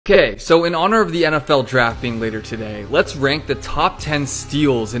Okay, so in honor of the NFL draft being later today, let's rank the top 10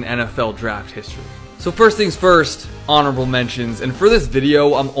 steals in NFL draft history. So first things first, honorable mentions, and for this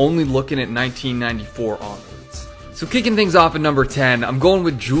video, I'm only looking at 1994 onwards. So kicking things off at number 10, I'm going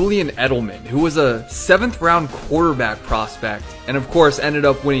with Julian Edelman, who was a 7th round quarterback prospect, and of course ended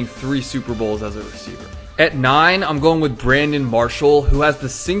up winning 3 Super Bowls as a receiver. At 9, I'm going with Brandon Marshall, who has the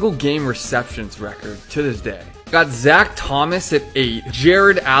single game receptions record to this day. Got Zach Thomas at 8,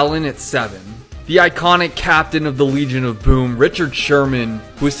 Jared Allen at 7, the iconic captain of the Legion of Boom, Richard Sherman,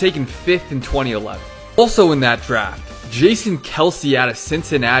 who was taken 5th in 2011. Also in that draft, Jason Kelce out of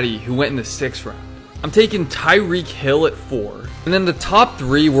Cincinnati, who went in the 6th round. I'm taking Tyreek Hill at 4, and then the top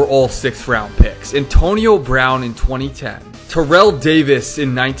 3 were all 6th round picks. Antonio Brown in 2010, Terrell Davis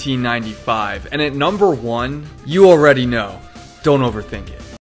in 1995, and at number 1, you already know, don't overthink it.